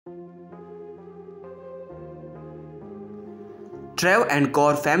Trav and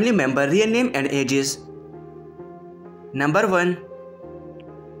core family member real name and ages. Number 1.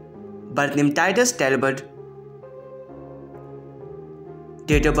 Birth name Titus Talbot.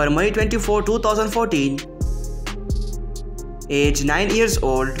 Date of birth May 24, 2014. Age 9 years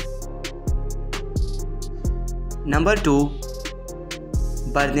old. Number 2.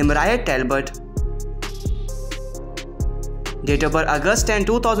 Birth name Riot Talbot. Date of birth August 10,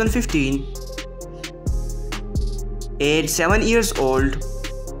 2015. Age 7 years old.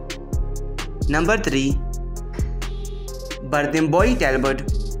 Number 3. Birth name Boy Talbot.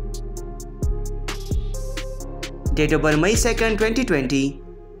 Date of birth May 2nd, 2020.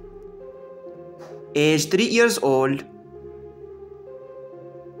 Age 3 years old.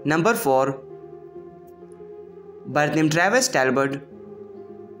 Number 4. Birth name Travis Talbot.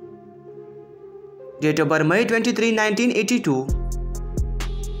 Date of birth May 23, 1982.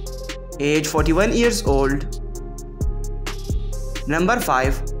 Age 41 years old. Number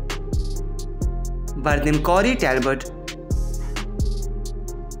 5. Birth name Corey Talbot.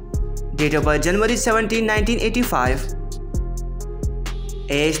 Date of birth January 17, 1985.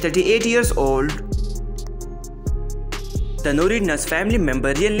 Age 38 years old. The Norris family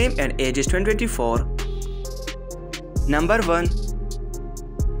member real name and age is 24. Number 1.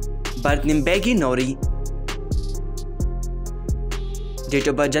 Birth name Baggy Norris. Date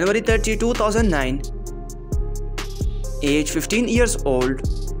of birth January 30, 2009. Age 15 years old.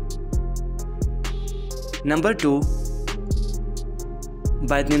 Number 2.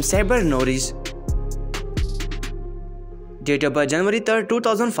 Birth name Saber Norris. Date of birth January 3,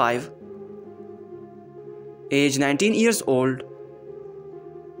 2005. Age 19 years old.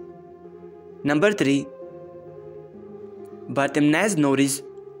 Number 3. Birth name Naz Norris.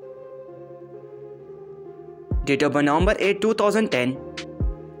 Date of birth November 8, 2010.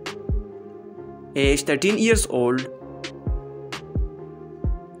 Age 13 years old.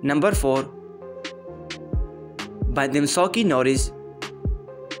 Number 4. Birth name Socky Norris.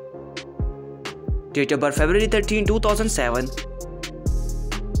 Date of birth February 13, 2007.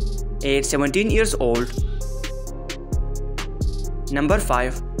 Age 17 years old. Number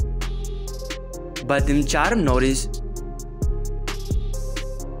 5. Birth name Charm Norris.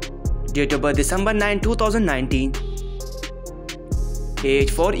 Date of birth December 9, 2019.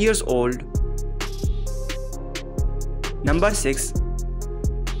 Age 4 years old. Number 6.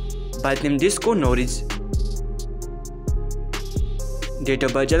 Birth name Disco Norris. Date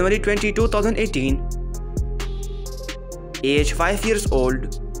of birth January 20, 2018. Age 5 years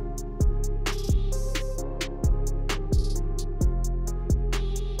old.